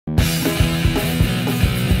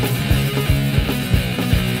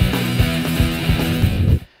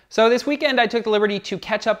So this weekend I took the liberty to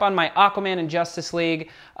catch up on my Aquaman and Justice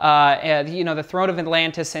League, the Throne of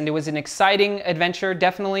Atlantis, and it was an exciting adventure,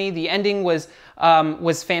 definitely. The ending was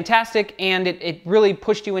fantastic, and it really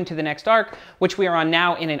pushed you into the next arc, which we are on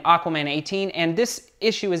now in an Aquaman 18, and this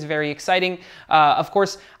issue is very exciting. Of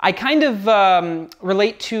course, I kind of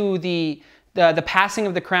relate to the passing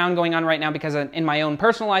of the crown going on right now because in my own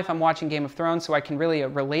personal life I'm watching Game of Thrones, so I can really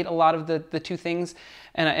relate a lot of the two things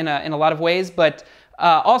in a lot of ways. But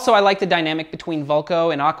also, I like the dynamic between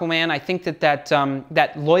Vulko and Aquaman. I think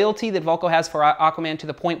that loyalty that Vulko has for Aquaman to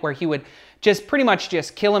the point where he would just pretty much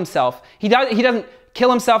just kill himself. He doesn't kill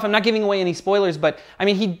himself. I'm not giving away any spoilers, but I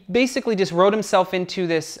mean, he basically just wrote himself into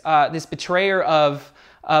this this betrayer of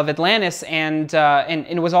Atlantis, and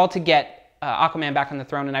it was all to get Aquaman back on the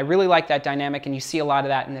throne. And I really like that dynamic, and you see a lot of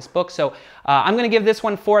that in this book. So I'm going to give this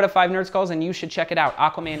one 4 out of 5 Nerd Skulls, and you should check it out,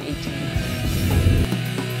 Aquaman 18.